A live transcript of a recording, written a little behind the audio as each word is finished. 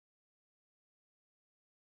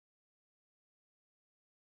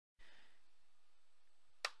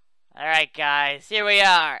Alright guys, here we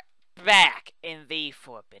are, back in the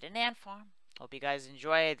Forbidden Ant Farm. Hope you guys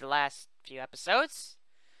enjoyed the last few episodes.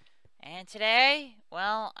 And today,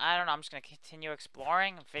 well, I don't know, I'm just going to continue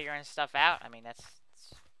exploring and figuring stuff out. I mean, that's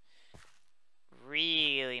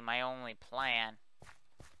really my only plan.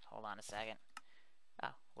 Hold on a second.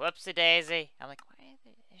 Oh, whoopsie-daisy. I'm like, why?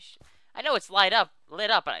 I know it's lit up,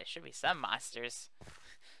 but it should be some monsters.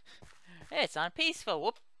 Hey, it's on peaceful.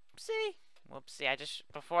 Whoopsie. Whoopsie,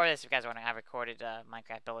 before this, if you guys want to, I recorded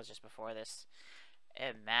Minecraft Village just before this.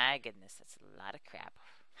 And my goodness, that's a lot of crap.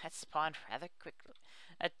 That spawned rather quickly.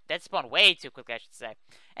 That spawned way too quickly, I should say.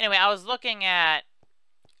 Anyway, I was looking at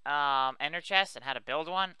ender chests and how to build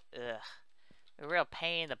one. Ugh. A real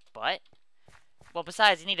pain in the butt. Well,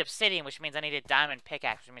 besides, you need obsidian, which means I need a diamond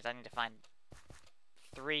pickaxe, which means I need to find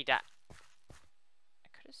 3 I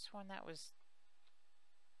could have sworn that was...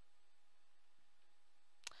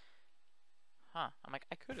 Huh. I'm like,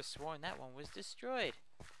 I could have sworn that one was destroyed.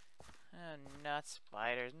 Oh, not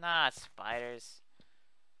spiders. Not spiders.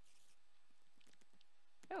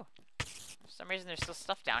 Oh. For some reason, there's still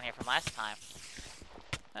stuff down here from last time.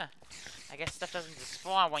 Huh. I guess stuff doesn't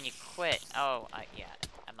spawn when you quit. Oh, yeah.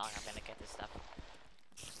 I'm not gonna get this stuff.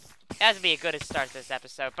 It has to be a good start to this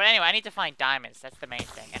episode. But anyway, I need to find diamonds. That's the main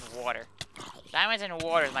thing. And water. Diamonds and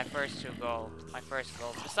water is my first goal.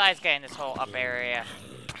 Besides getting this whole up area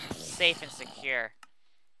safe and secure,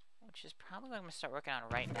 which is probably what I'm gonna start working on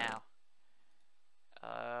right now.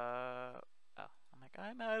 Oh, I'm like,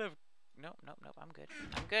 I'm out of. Nope. I'm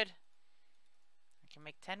good. I can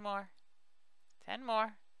make 10 more. 10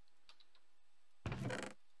 more.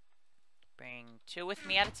 Bring 2 with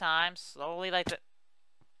me at a time, slowly, like the.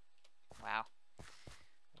 Wow.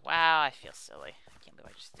 Wow, I feel silly. I can't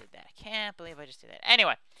believe I just did that.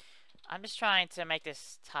 Anyway. I'm just trying to make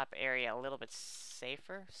this top area a little bit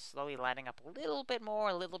safer, slowly lighting up a little bit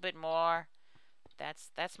more.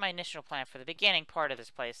 That's my initial plan for the beginning part of this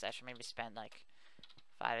play session. Maybe spend like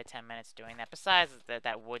 5 to 10 minutes doing that. Besides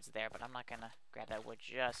that wood's there, but I'm not gonna grab that wood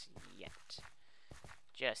just yet.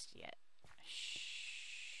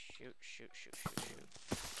 Shoot.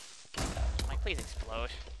 I'm like, please explode.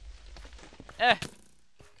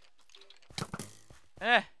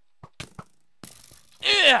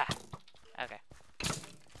 Okay.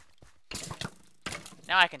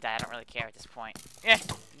 Now I can die. I don't really care at this point.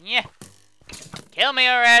 Yeah. Kill me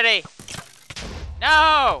already.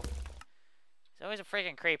 No! There's always a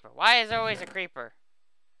freaking creeper. Why is there always a creeper?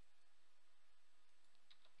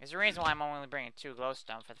 There's a reason why I'm only bringing 2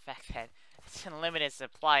 glowstone, for the fact that it's in limited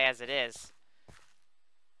supply as it is.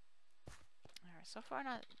 Alright, so far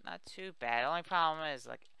not too bad. The only problem is,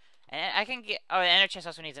 like, and I can get... Oh, the ender chest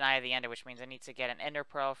also needs an Eye of the Ender, which means I need to get an ender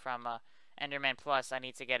pearl from Enderman Plus. I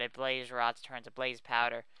need to get a blaze rod to turn into blaze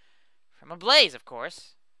powder. From a blaze, of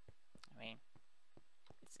course. I mean,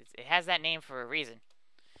 it has that name for a reason.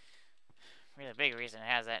 Really big reason it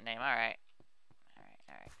has that name. Alright.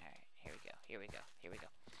 Here we go.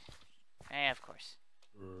 And of course.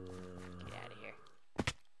 Get out of here.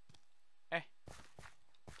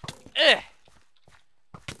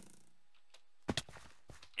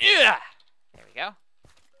 Yeah. There we go.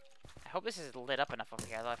 I hope this is lit up enough over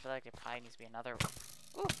here, though I feel like there probably needs to be another one.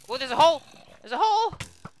 Ooh, there's a hole! There's a hole!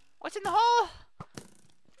 What's in the hole?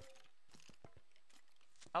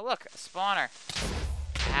 Oh, look, a spawner.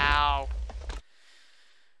 Ow.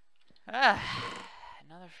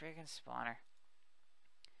 Another friggin' spawner.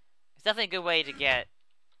 It's definitely a good way to get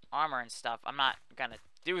armor and stuff. I'm not gonna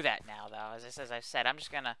do that now, though. As I've said, I'm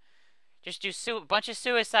just gonna do a bunch of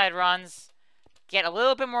suicide runs. Get a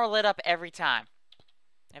little bit more lit up every time.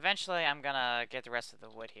 Eventually, I'm gonna get the rest of the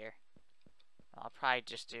wood here. I'll probably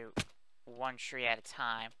just do 1 tree at a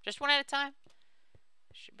time. Just 1 at a time.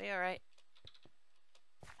 Should be alright.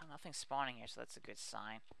 Oh, nothing's spawning here, so that's a good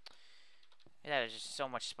sign. Yeah, there's just so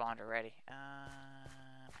much spawned already.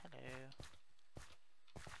 Hello.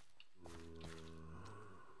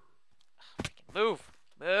 Oh, freaking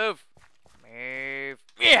move!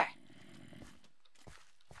 Yeah!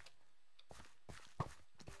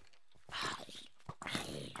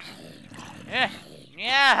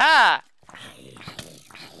 Yeah!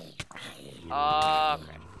 Oh,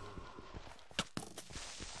 crap.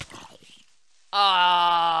 Oh,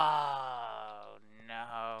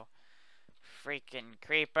 no. Freaking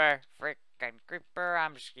creeper.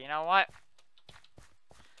 I'm just, you know what?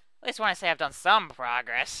 At least when I say I've done some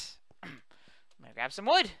progress. I'm gonna grab some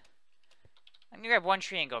wood. I'm gonna grab 1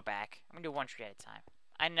 tree and go back. I'm gonna do 1 tree at a time.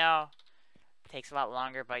 I know. Takes a lot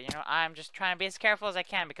longer, but you know, I'm just trying to be as careful as I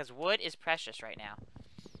can because wood is precious right now.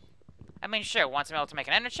 I mean, sure, once I'm able to make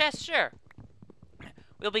an ender chest, sure.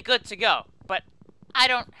 We'll be good to go. But I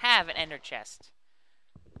don't have an ender chest.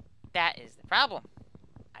 That is the problem.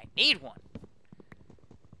 I need one.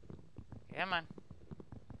 Come on.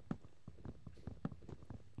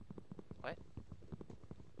 What?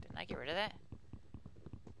 Didn't I get rid of that?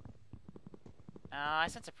 Oh, I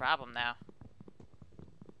sense a problem now.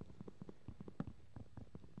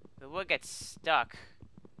 The wood gets stuck.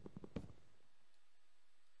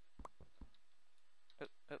 Oop,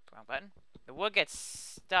 oop, wrong button. The wood gets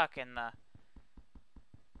stuck in the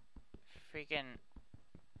freaking...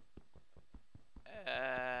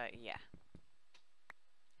 yeah.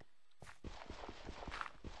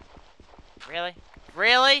 Really?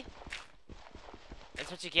 Really?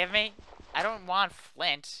 That's what you give me? I don't want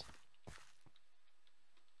flint.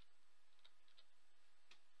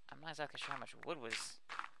 I'm not exactly sure how much wood was.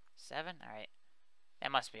 7? Alright.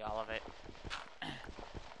 That must be all of it.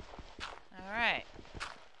 Alright.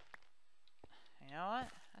 You know what?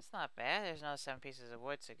 That's not bad. There's another 7 pieces of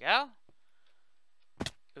wood to go.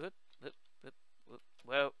 Whoop, whoop, whoop, whoop.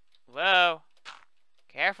 Whoa. Whoa.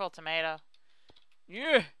 Careful, tomato.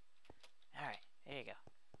 Yeah. Alright, there you go.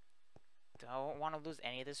 Don't want to lose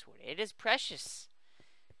any of this wood. It is precious.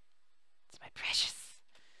 It's my precious.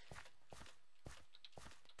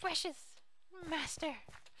 Precious master.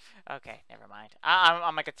 Okay, never mind.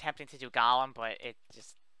 I'm like attempting to do Gollum, but it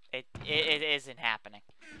isn't happening.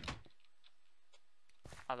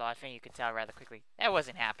 Although I think you could tell rather quickly that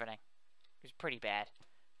wasn't happening. It was pretty bad.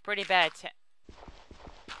 Pretty bad.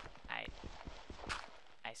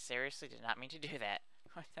 I seriously did not mean to do that.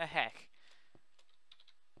 What the heck?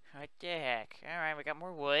 What the heck? Alright, we got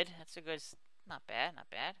more wood. That's a good... Not bad, not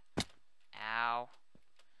bad. Ow.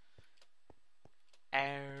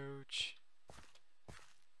 Ouch.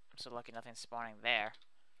 I'm so lucky nothing's spawning there.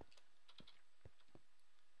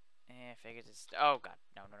 Figures it's... Oh, God.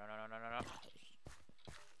 No, no, no, no, no, no, no.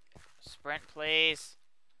 Sprint, please.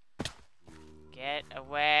 Get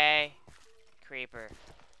away. Creeper.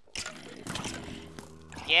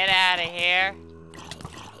 Get out of here.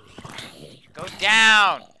 Go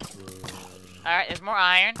down. Alright, there's more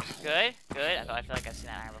iron. Good, good. I feel like I've seen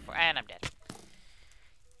that iron before. And I'm dead.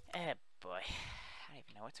 Eh, boy. I don't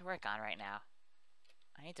even know what to work on right now.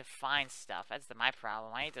 I need to find stuff. That's my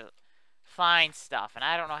problem. I need to find stuff, and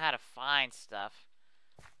I don't know how to find stuff.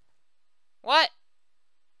 What?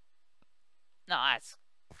 No, that's...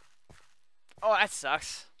 Oh, that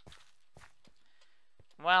sucks.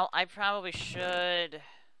 Well, I probably should...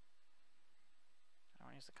 I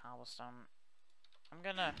don't use the cobblestone. I'm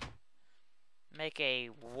gonna make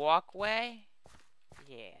a walkway.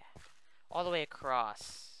 Yeah. All the way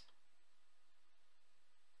across.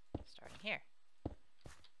 Starting here.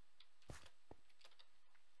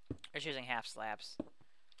 Just using half slabs.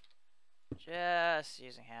 Just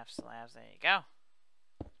using half slabs. There you go.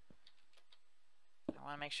 I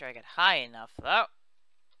want to make sure I get high enough, though.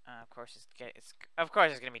 Of course, it's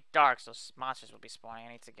gonna be dark, so monsters will be spawning.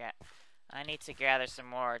 I need to gather some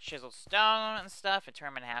more chiseled stone and stuff and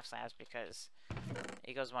turn them into half slabs because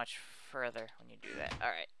it goes much further when you do that. All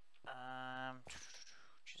right.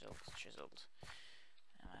 Chiseled. I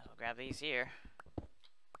might as well grab these here.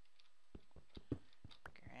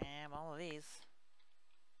 Grab all of these.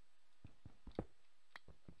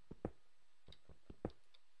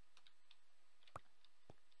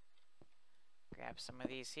 Grab some of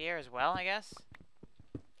these here as well, I guess.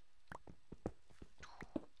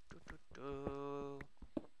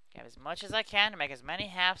 Grab as much as I can to make as many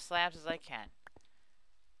half slabs as I can.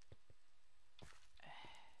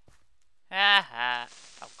 Haha.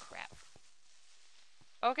 Oh, crap.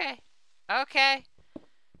 Okay. Okay.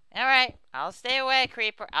 Alright. I'll stay away,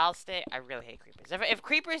 creeper. I'll stay. I really hate creepers. If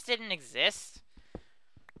creepers didn't exist,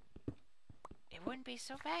 it wouldn't be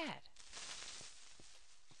so bad.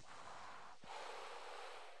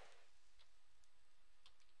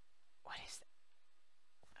 What is that?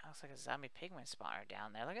 That looks like a zombie pigman spawner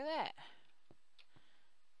down there. Look at that.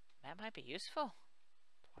 That might be useful.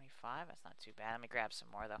 25. That's not too bad. Let me grab some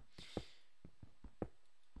more, though.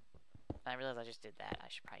 I realized I just did that. I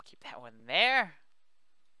should probably keep that one there.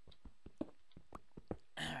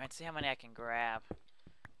 Alright, see how many I can grab.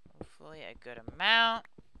 Hopefully a good amount.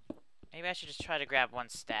 Maybe I should just try to grab one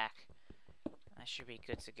stack. That should be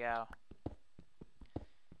good to go.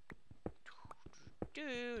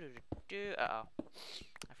 Uh-oh.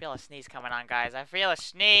 I feel a sneeze coming on, guys. I feel a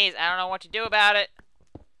sneeze. I don't know what to do about it.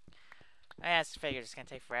 I just figured it's going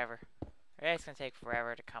to take forever. It's going to take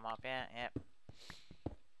forever to come up. Yeah, yep.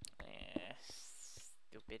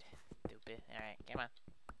 Stupid. Stupid. Alright, come on.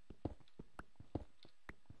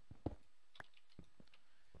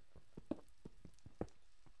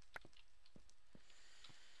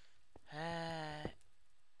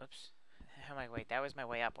 that was my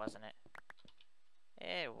way up, wasn't it?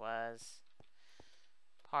 It was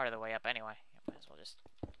part of the way up anyway. Might as well just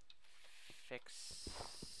fix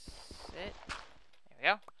it. There we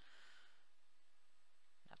go.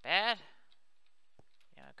 Not bad.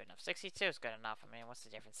 Yeah, good enough. 62 is good enough. I mean, what's the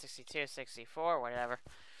difference? 62, 64, whatever.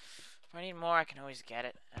 If I need more, I can always get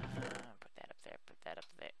it. Put that up there. Put that up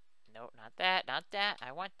there. No, not that. Not that.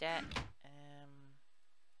 I want that.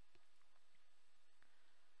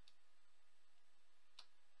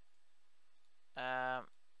 I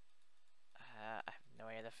have no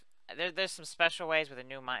idea. There's some special ways with in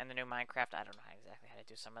the new Minecraft. I don't know exactly how to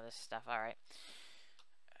do some of this stuff. All right.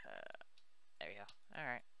 There we go. All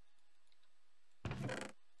right.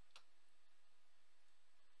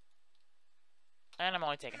 And I'm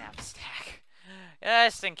only taking half a stack.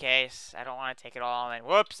 Just in case. I don't want to take it all and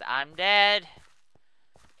whoops, I'm dead.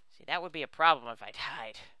 See, that would be a problem if I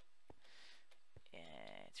died.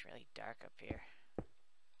 Yeah, it's really dark up here.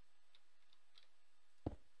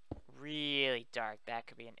 Really dark. That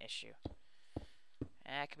could be an issue.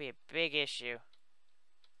 That could be a big issue.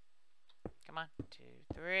 Come on. 2,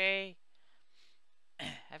 3.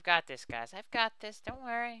 I've got this, guys. I've got this. Don't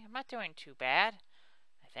worry. I'm not doing too bad.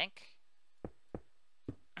 I think.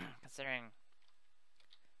 Considering...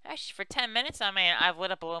 Actually, for 10 minutes, I mean, I've lit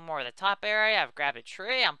up a little more of the top area. I've grabbed a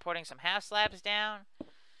tree. I'm putting some half slabs down.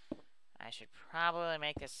 I should probably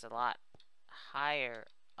make this a lot higher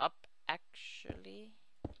up, actually.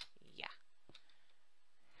 Yeah.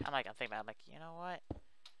 I'm thinking about it. I'm like, you know what?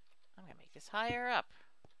 I'm going to make this higher up.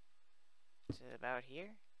 To about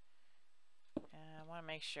here. I want to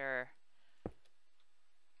make sure...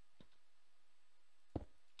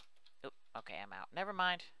 Oop, okay, I'm out. Never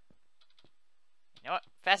mind. You know what?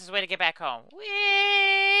 Fastest way to get back home.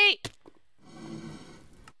 Whee!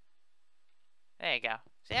 There you go.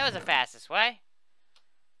 See, that was the fastest way.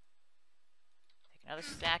 Take another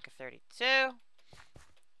stack of 32.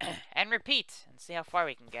 And repeat. And see how far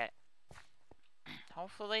we can get.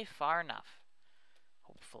 Hopefully, far enough.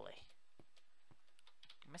 Hopefully.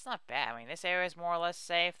 It's not bad. I mean, this area is more or less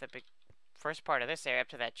safe. The big first part of this area up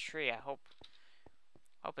to that tree, I hope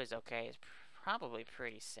is okay. It's probably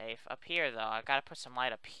pretty safe. Up here, though, I gotta put some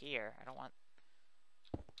light up here. I don't want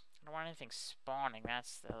anything spawning.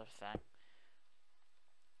 That's the other thing.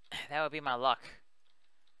 That would be my luck.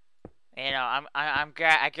 You know,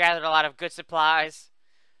 I gathered a lot of good supplies,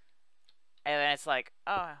 and then it's like,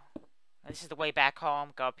 oh, this is the way back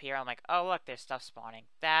home. Go up here. I'm like, oh, look, there's stuff spawning.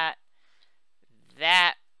 That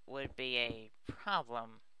would be a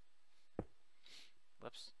problem.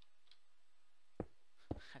 Whoops.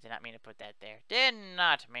 I did not mean to put that there. Did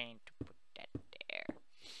not mean to put that there.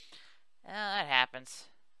 That happens.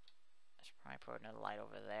 I should probably put another light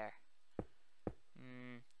over there.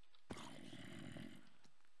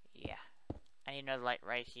 Yeah. I need another light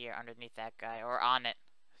right here underneath that guy. Or on it.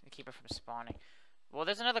 To keep it from spawning. Well,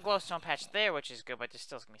 there's another glowstone patch there, which is good. But there's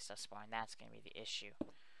still going to be stuff spawning. That's going to be the issue.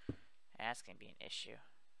 That's going to be an issue.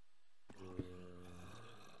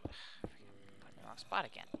 Put in the wrong spot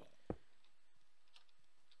again.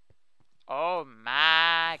 Oh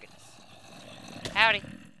my goodness. Howdy.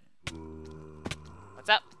 What's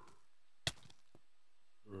up?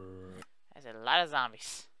 There's a lot of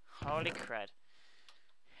zombies. Holy crud.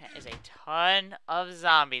 That is a ton of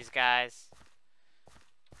zombies, guys.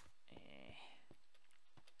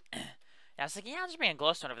 I was thinking, yeah, I'll just bring a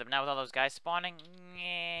glowstone over them. Now with all those guys spawning,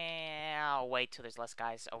 yeah, I'll wait till there's less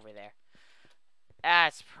guys over there.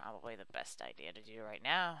 That's probably the best idea to do right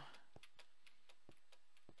now.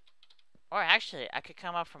 Or actually, I could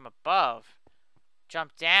come up from above,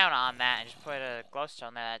 jump down on that, and just put a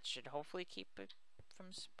glowstone there. That should hopefully keep it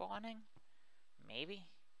from spawning. Maybe.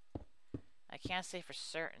 I can't say for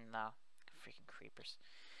certain, though. Freaking creepers.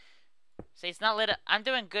 See, it's not lit up. I'm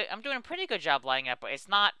doing good. I'm doing a pretty good job lighting up, but it's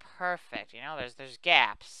not perfect. You know, there's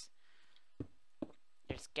gaps.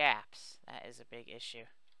 There's gaps. That is a big issue.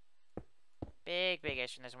 Big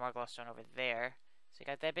issue. And there's more glowstone over there. So you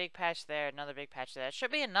got that big patch there, another big patch there. That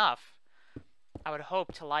should be enough. I would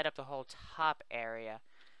hope to light up the whole top area.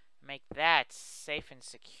 Make that safe and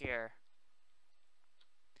secure.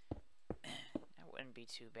 That wouldn't be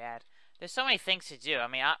too bad. There's so many things to do. I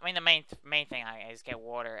mean, the main thing is get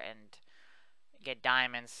water and get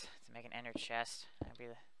diamonds to make an ender chest.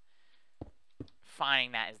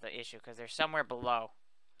 Finding that is the issue because they're somewhere below.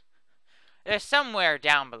 They're somewhere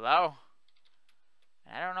down below.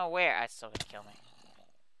 And I don't know where. That's still gonna kill me.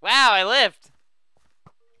 Wow, I lived.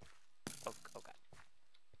 Oh god.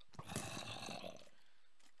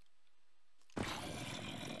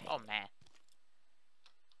 Oh man.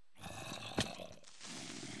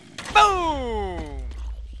 Boom!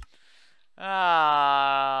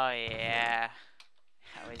 Oh, yeah.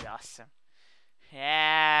 That was awesome.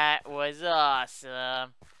 That was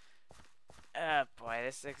awesome. Oh, boy.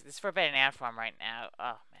 This forbidden ant farm right now. Oh,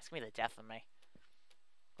 man, it's going to be the death of me.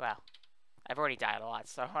 Well, I've already died a lot,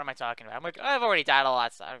 so what am I talking about? I've already died a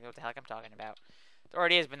lot, so I don't know what the heck I'm talking about. It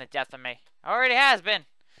already has been the death of me. Already has been.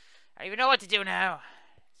 I don't even know what to do now.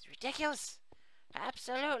 It's ridiculous.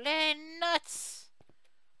 Absolutely nuts.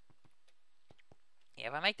 Yeah,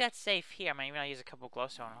 if I make that safe here, I'm even gonna use a couple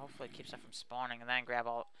glowstone and hopefully keep stuff from spawning, and then grab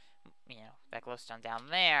all, that glowstone down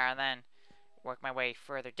there, and then work my way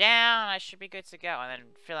further down. I should be good to go, and then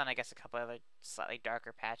fill in, I guess, a couple other slightly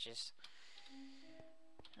darker patches.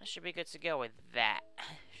 I should be good to go with that.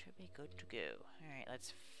 Should be good to go. Alright,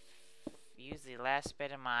 let's use the last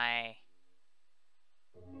bit of my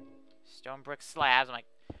stone brick slabs. I'm like,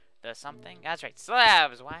 the something? That's right,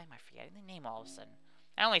 slabs! Why am I forgetting the name all of a sudden?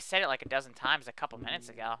 I only said it like a dozen times a couple minutes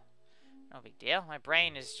ago. No big deal. My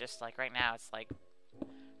brain is just like, right now, it's like,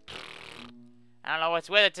 I don't know what's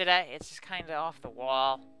with it today. It's just kind of off the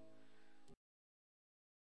wall.